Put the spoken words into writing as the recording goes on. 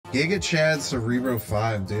Giga Chad Cerebro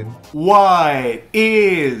 5, dude. What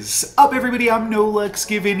is up, everybody? I'm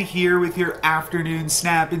NoLuxGiven here with your afternoon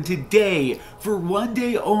snap, and today, for one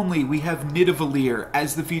day only, we have Nidavellir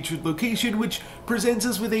as the featured location, which presents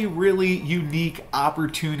us with a really unique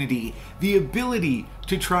opportunity, the ability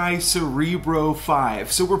to try Cerebro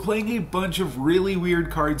 5. So we're playing a bunch of really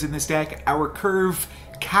weird cards in this deck. Our curve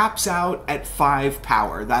caps out at 5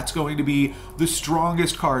 power. That's going to be the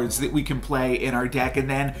strongest cards that we can play in our deck, and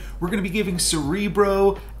then we're going to be giving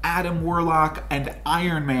Cerebro, Adam Warlock, and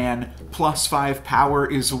Iron Man plus 5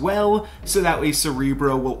 power as well, so that way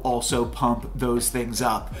Cerebro will also pump those things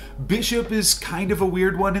up. Bishop is kind of a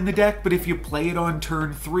weird one in the deck, but if you play it on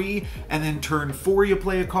turn 3, and then turn 4 you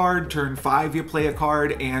play a card, turn 5 you play a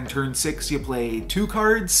card, and turn 6 you play 2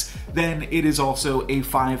 cards, then it is also a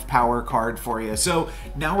 5 power card for you. So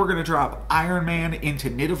now we're going to drop Iron Man into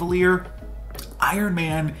Nidavellir. Iron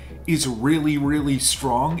Man is really, really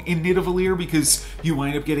strong in Nidavellir because you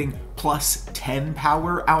wind up getting plus 10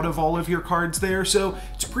 power out of all of your cards there, so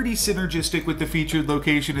it's pretty synergistic with the featured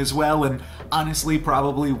location as well, and honestly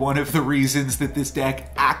probably one of the reasons that this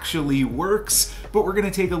deck actually works. But we're going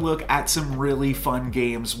to take a look at some really fun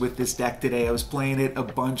games with this deck today. I was playing it a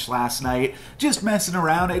bunch last night, just messing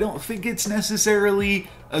around. I don't think it's necessarily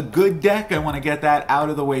a good deck. I want to get that out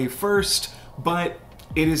of the way first, but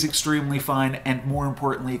it is extremely fun and, more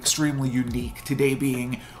importantly, extremely unique, today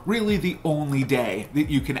being really the only day that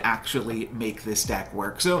you can actually make this deck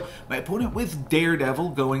work. So my opponent with Daredevil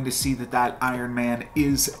going to see that that Iron Man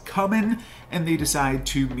is coming, and they decide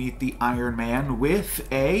to meet the Iron Man with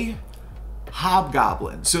a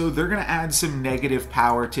Hobgoblin. So they're going to add some negative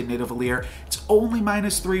power to Nidavellir. It's only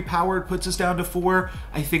 -3 power. It puts us down to 4.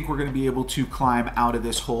 I think we're going to be able to climb out of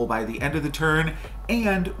this hole by the end of the turn.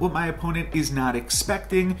 And what my opponent is not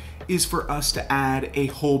expecting is for us to add a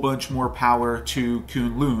whole bunch more power to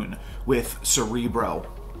Kunlun with Cerebro.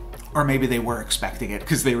 Or maybe they were expecting it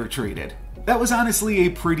because they retreated. That was honestly a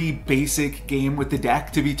pretty basic game with the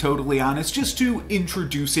deck, to be totally honest, just to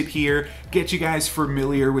introduce it here, get you guys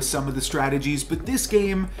familiar with some of the strategies, but this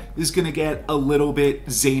game is going to get a little bit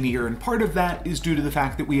zanier, and part of that is due to the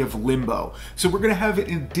fact that we have Limbo. So we're going to have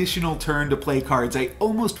an additional turn to play cards. I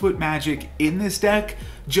almost put Magic in this deck,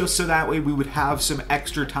 just so that way we would have some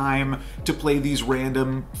extra time to play these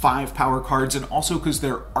random 5 power cards, and also because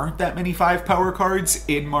there aren't that many 5 power cards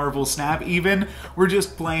in Marvel Snap even, we're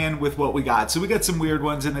just playing with what we got. So we got some weird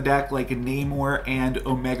ones in the deck like Namor and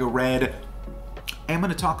Omega Red. I'm going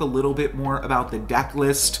to talk a little bit more about the deck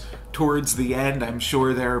list towards the end. I'm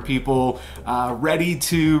sure there are people ready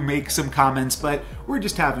to make some comments, but we're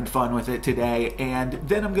just having fun with it today. And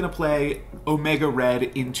then I'm going to play Omega Red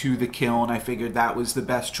into the Kiln. I figured that was the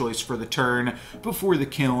best choice for the turn before the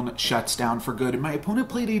Kiln shuts down for good. And my opponent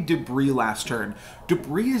played a Debris last turn.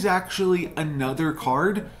 Debris is actually another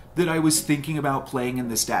card that I was thinking about playing in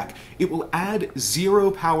this deck. It will add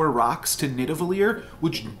 0 power rocks to Nidavellir,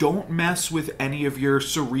 which don't mess with any of your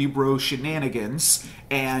Cerebro shenanigans,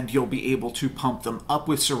 and you'll be able to pump them up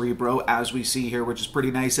with Cerebro, as we see here, which is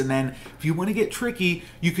pretty nice. And then, if you want to get tricky,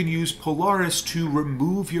 you can use Polaris to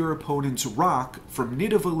remove your opponent's rock from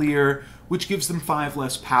Nidavellir, which gives them 5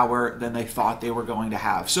 less power than they thought they were going to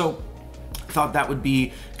have. So thought that would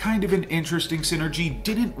be kind of an interesting synergy.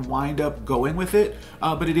 Didn't wind up going with it,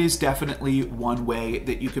 but it is definitely one way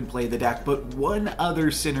that you can play the deck. But one other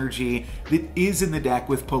synergy that is in the deck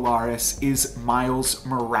with Polaris is Miles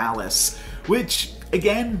Morales, which,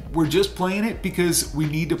 again, we're just playing it because we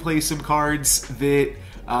need to play some cards that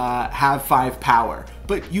have 5 power.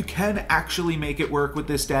 But you can actually make it work with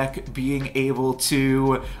this deck, being able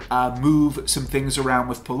to move some things around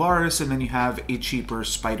with Polaris, and then you have a cheaper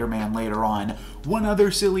Spider-Man later on. One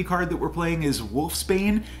other silly card that we're playing is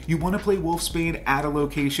Wolfsbane. You want to play Wolfsbane at a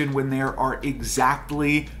location when there are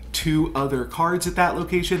exactly 2 other cards at that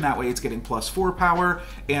location. That way it's getting +4 power,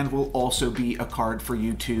 and will also be a card for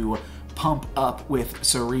you to pump up with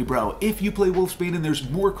Cerebro. If you play Wolfsbane and there's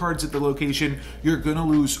more cards at the location, you're gonna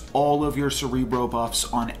lose all of your Cerebro buffs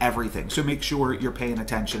on everything, so make sure you're paying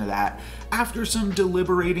attention to that. After some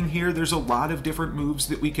deliberating here, there's a lot of different moves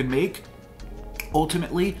that we can make.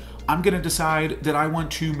 Ultimately, I'm gonna decide that I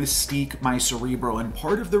want to Mystique my Cerebro, and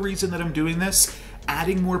part of the reason that I'm doing this,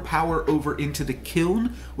 adding more power over into the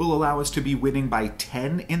Kiln will allow us to be winning by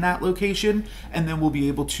 10 in that location, and then we'll be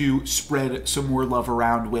able to spread some more love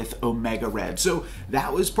around with Omega Red. So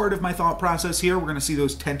that was part of my thought process here. We're going to see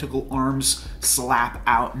those tentacle arms slap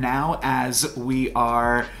out now as we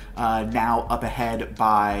are now up ahead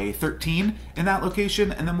by 13 in that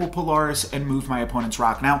location, and then we'll Polaris and move my opponent's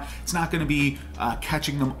rock. Now, it's not going to be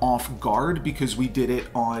catching them all off guard because we did it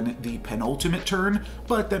on the penultimate turn,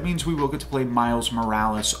 but that means we will get to play Miles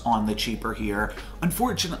Morales on the cheaper here.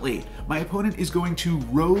 Unfortunately, my opponent is going to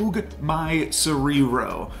rogue my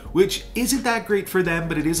Cerebro, which isn't that great for them,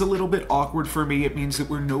 but it is a little bit awkward for me. It means that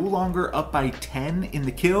we're no longer up by 10 in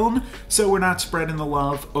the kiln, so we're not spreading the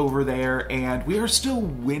love over there, and we are still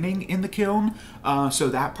winning in the kiln, so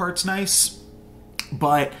that part's nice.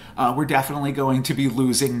 But we're definitely going to be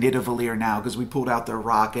losing Nidavellir now because we pulled out their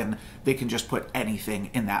rock and they can just put anything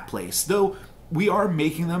in that place. Though we are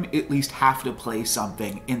making them at least have to play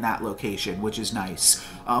something in that location, which is nice.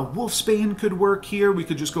 Wolfsbane could work here. We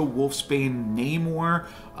could just go Wolfsbane Namor,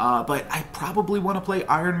 but I probably want to play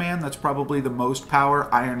Iron Man. That's probably the most power.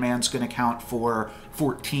 Iron Man's going to count for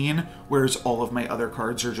 14, whereas all of my other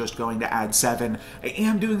cards are just going to add 7. I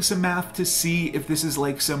am doing some math to see if this is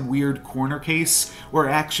like some weird corner case where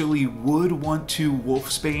I actually would want to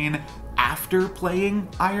Wolfsbane after playing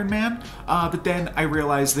Iron Man, but then I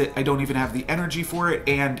realized that I don't even have the energy for it,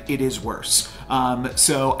 and it is worse.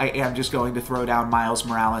 So I am just going to throw down Miles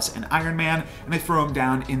Morales and Iron Man, and I throw them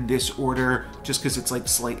down in this order just because it's like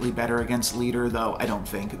slightly better against leader, though I don't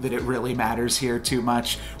think that it really matters here too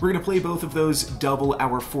much. We're going to play both of those, double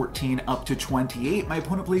our 14 up to 28. My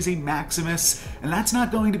opponent plays a Maximus, and that's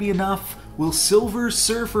not going to be enough. Will Silver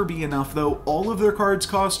Surfer be enough, though? All of their cards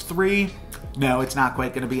cost 3. No, it's not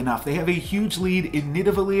quite going to be enough. They have a huge lead in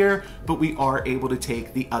Nidavellir, but we are able to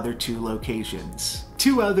take the other 2 locations.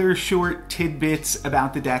 2 other short tidbits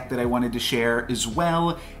about the deck that I wanted to share as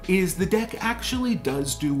well is the deck actually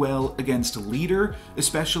does do well against leader,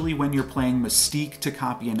 especially when you're playing Mystique to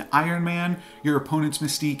copy an Iron Man. Your opponent's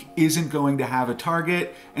Mystique isn't going to have a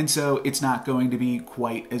target, and so it's not going to be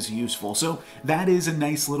quite as useful. So that is a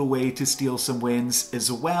nice little way to steal some wins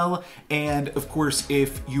as well. And of course,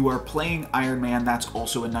 if you are playing Iron Man, that's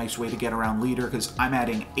also a nice way to get around leader because I'm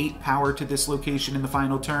adding 8 power to this location in the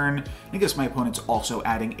final turn. I guess my opponent's also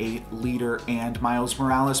adding 8 leader and Miles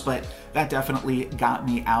Morales, but that definitely got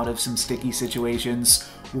me out of some sticky situations.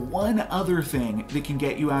 One other thing that can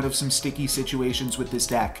get you out of some sticky situations with this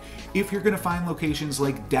deck, if you're going to find locations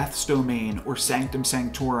like Death's Domain or Sanctum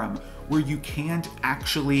Sanctorum where you can't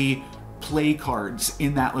actually play cards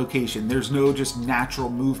in that location, there's no just natural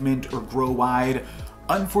movement or grow wide.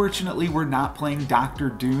 Unfortunately, we're not playing Dr.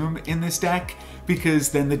 Doom in this deck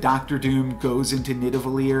because then the Dr. Doom goes into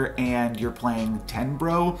Nidavellir and you're playing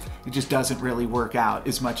Tenbro. It just doesn't really work out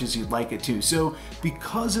as much as you'd like it to. So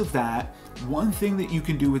because of that, one thing that you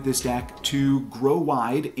can do with this deck to grow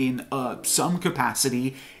wide in some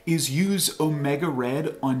capacity is use Omega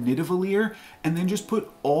Red on Nidavellir and then just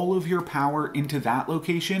put all of your power into that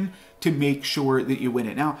location to make sure that you win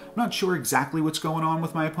it. Now, I'm not sure exactly what's going on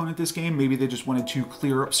with my opponent this game. Maybe they just wanted to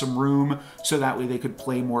clear up some room so that way they could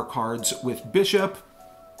play more cards with Bishop.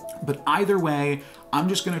 But either way, I'm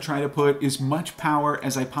just going to try to put as much power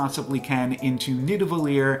as I possibly can into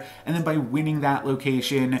Nidavellir, and then by winning that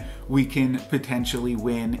location, we can potentially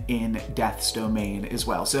win in Death's Domain as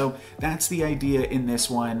well. So that's the idea in this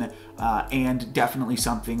one, and definitely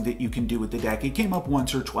something that you can do with the deck. It came up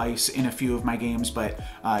once or twice in a few of my games, but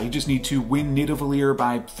you just need to win Nidavellir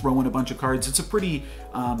by throwing a bunch of cards. It's a pretty,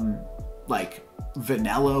 like,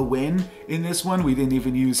 vanilla win in this one. We didn't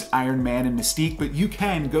even use Iron Man and Mystique, but you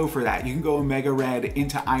can go for that. You can go Omega Red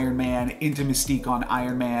into Iron Man, into Mystique on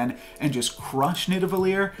Iron Man, and just crush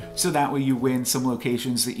Nidavellir, so that way you win some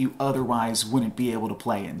locations that you otherwise wouldn't be able to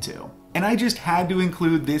play into. And I just had to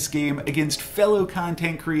include this game against fellow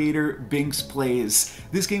content creator Binks Plays.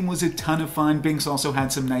 This game was a ton of fun. Binks also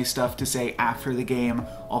had some nice stuff to say after the game.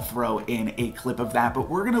 I'll throw in a clip of that, but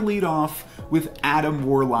we're gonna lead off with Adam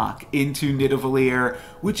Warlock into Nidavellir,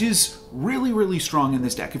 which is really, really strong in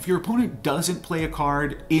this deck. If your opponent doesn't play a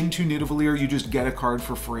card into Nidavellir, you just get a card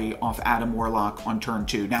for free off Adam Warlock on turn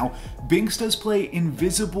 2. Now, Binks does play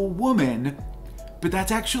Invisible Woman, but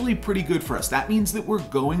that's actually pretty good for us. That means that we're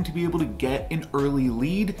going to be able to get an early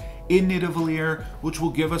lead in Nidavellir, which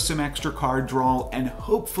will give us some extra card draw and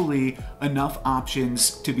hopefully enough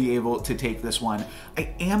options to be able to take this one.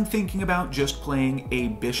 I am thinking about just playing a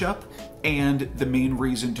Bishop, and the main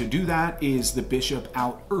reason to do that is the Bishop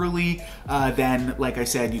out early. Then, like I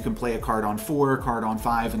said, you can play a card on 4, a card on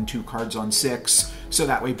 5, and 2 cards on 6. So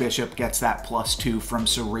that way Bishop gets that +2 from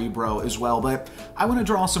Cerebro as well. But I want to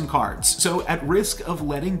draw some cards. So at risk of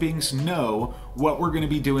letting Binks know what we're going to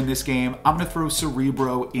be doing this game. I'm going to throw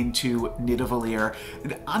Cerebro into Nidavellir.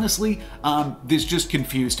 And honestly, this just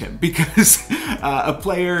confused him because a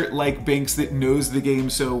player like Binks that knows the game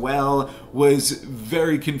so well was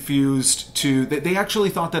very confused that they actually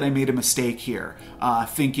thought that I made a mistake here,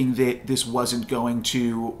 thinking that this wasn't going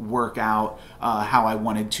to work out how I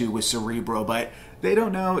wanted to with Cerebro, but they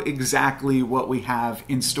don't know exactly what we have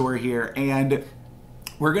in store here, and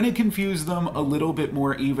we're going to confuse them a little bit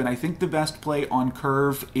more even. I think the best play on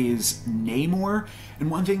curve is Namor,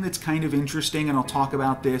 and one thing that's kind of interesting, and I'll talk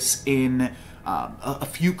about this in a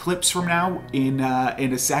few clips from now in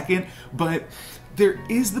a second, but there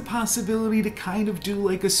is the possibility to kind of do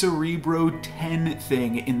like a Cerebro 10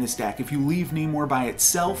 thing in this deck. If you leave Namor by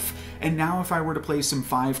itself, and now if I were to play some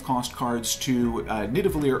 5 cost cards to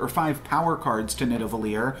Nidavellir, or 5 power cards to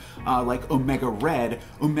Nidavellir, like Omega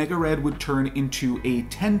Red would turn into a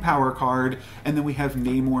 10 power card, and then we have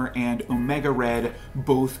Namor and Omega Red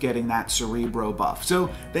both getting that Cerebro buff. So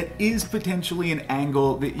that is potentially an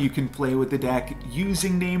angle that you can play with the deck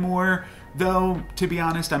using Namor. Though, to be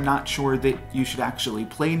honest, I'm not sure that you should actually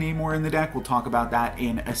play Namor in the deck. We'll talk about that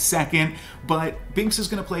in a second. But Binks is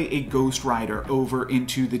going to play a Ghost Rider over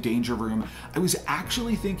into the Danger Room. I was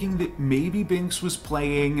actually thinking that maybe Binks was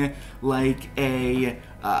playing like a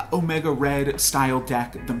Omega Red style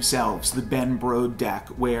deck themselves, the Ben Brode deck,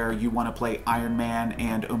 where you want to play Iron Man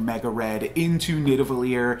and Omega Red into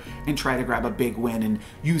Nidavellir and try to grab a big win and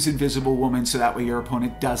use Invisible Woman so that way your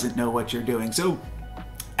opponent doesn't know what you're doing. So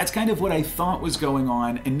that's kind of what I thought was going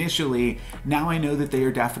on initially. Now I know that they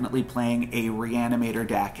are definitely playing a Reanimator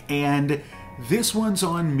deck, and this one's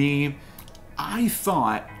on me. I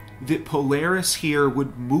thought that Polaris here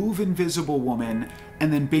would move Invisible Woman,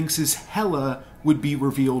 and then Binks's Hela would be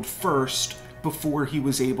revealed first before he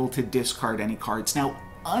was able to discard any cards. Now,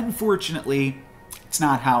 unfortunately, it's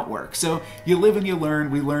not how it works. So you live and you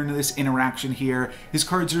learn. We learned this interaction here. His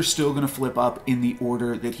cards are still going to flip up in the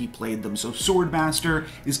order that he played them. So Swordmaster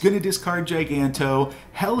is going to discard Giganto.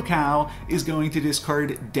 Hellcow is going to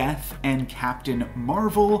discard Death and Captain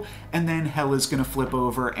Marvel. And then Hell is going to flip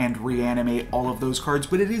over and reanimate all of those cards.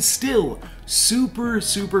 But it is still super,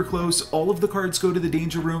 super close. All of the cards go to the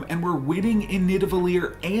Danger Room, and we're winning in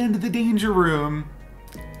Nidavellir and the Danger Room.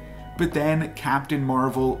 But then Captain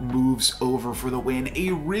Marvel moves over for the win. A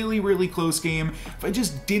really, really close game. If I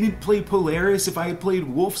just didn't play Polaris, if I had played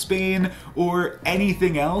Wolfsbane or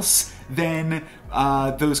anything else, then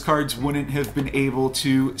those cards wouldn't have been able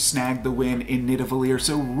to snag the win in Nidavellir.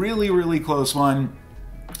 So really, really close one.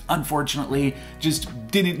 Unfortunately, just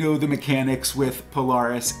didn't know the mechanics with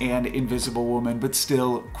Polaris and Invisible Woman, but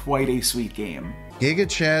still quite a sweet game. Giga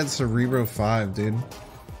Chad Cerebro 5, dude.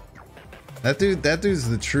 That dude's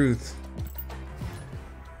the truth.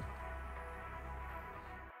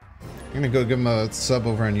 I'm gonna go give him a sub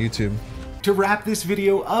over on YouTube. To wrap this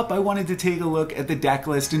video up, I wanted to take a look at the deck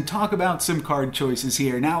list and talk about some card choices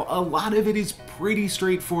here. Now, a lot of it is pretty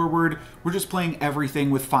straightforward. We're just playing everything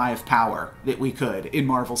with 5 power that we could in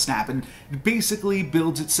Marvel Snap, and it basically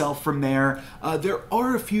builds itself from there. There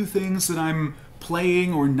are a few things that I'm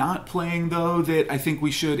playing or not playing, though, that I think we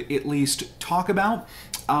should at least talk about.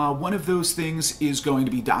 One of those things is going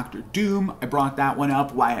to be Dr. Doom. I brought that one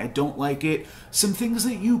up, why I don't like it. Some things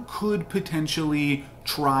that you could potentially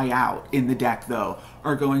try out in the deck, though,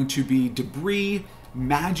 are going to be Debris,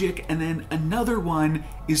 Magic, and then another one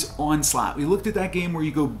is Onslaught. We looked at that game where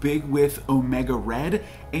you go big with Omega Red,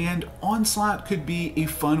 and Onslaught could be a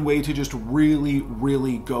fun way to just really,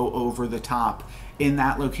 really go over the top in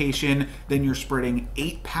that location. Then you're spreading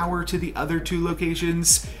 8 power to the other 2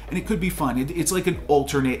 locations, and it could be fun. It's like an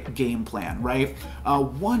alternate game plan, right?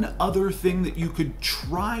 One other thing that you could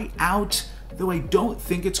try out, though I don't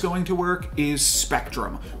think it's going to work, is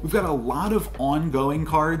Spectrum. We've got a lot of ongoing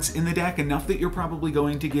cards in the deck, enough that you're probably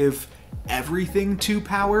going to give everything 2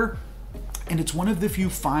 power. And it's one of the few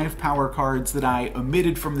 5 power cards that I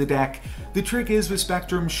omitted from the deck. The trick is with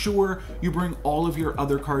Spectrum, sure, you bring all of your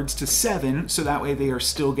other cards to 7, so that way they are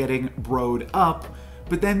still getting broed up,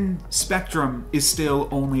 but then Spectrum is still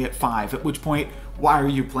only at 5, at which point, why are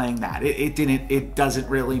you playing that? It doesn't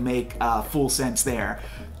really make full sense there.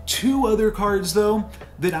 2 other cards, though,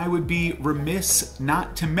 that I would be remiss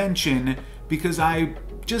not to mention because I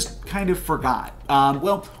just kind of forgot.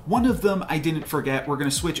 Well, one of them I didn't forget. We're going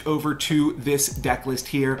to switch over to this deck list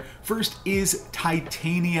here. First is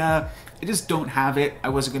Titania. I just don't have it. I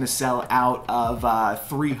wasn't going to sell out of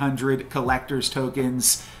 300 collector's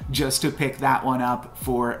tokens just to pick that one up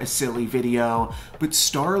for a silly video. But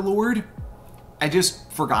Star-Lord, I just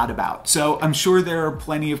forgot about. So I'm sure there are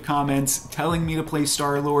plenty of comments telling me to play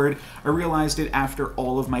Star-Lord. I realized it after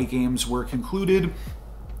all of my games were concluded.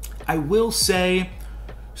 I will say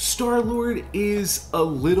Star-Lord is a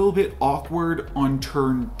little bit awkward on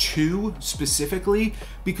turn 2 specifically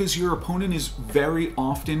because your opponent is very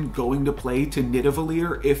often going to play to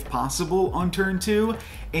Nidavellir if possible on turn 2,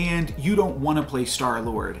 and you don't want to play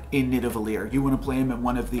Star-Lord in Nidavellir. You want to play him at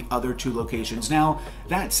one of the other 2 locations. Now,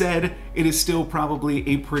 that said, it is still probably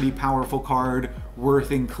a pretty powerful card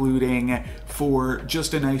worth including for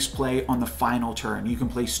just a nice play on the final turn. You can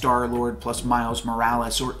play Star-Lord plus Miles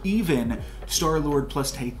Morales, or even Star-Lord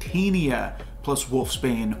plus Titania plus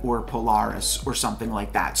Wolfsbane or Polaris or something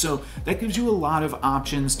like that. So that gives you a lot of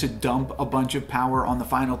options to dump a bunch of power on the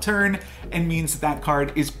final turn, and means that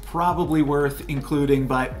card is probably worth including,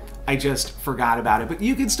 but I just forgot about it. But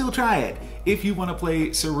you can still try it. If you want to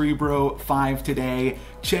play Cerebro 5 today,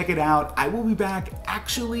 check it out. I will be back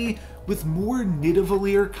actually with more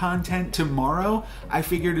Nidavellir content tomorrow. I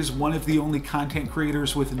figured as one of the only content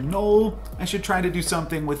creators with Null, I should try to do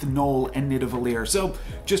something with Null and Nidavellir. So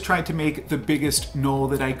just tried to make the biggest Null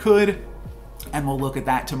that I could, and we'll look at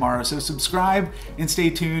that tomorrow. So subscribe and stay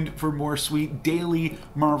tuned for more sweet daily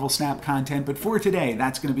Marvel Snap content. But for today,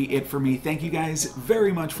 that's going to be it for me. Thank you guys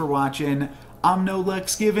very much for watching. I'm No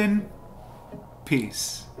Lex Given.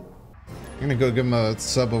 Peace. I'm gonna go give him a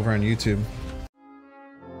sub over on YouTube.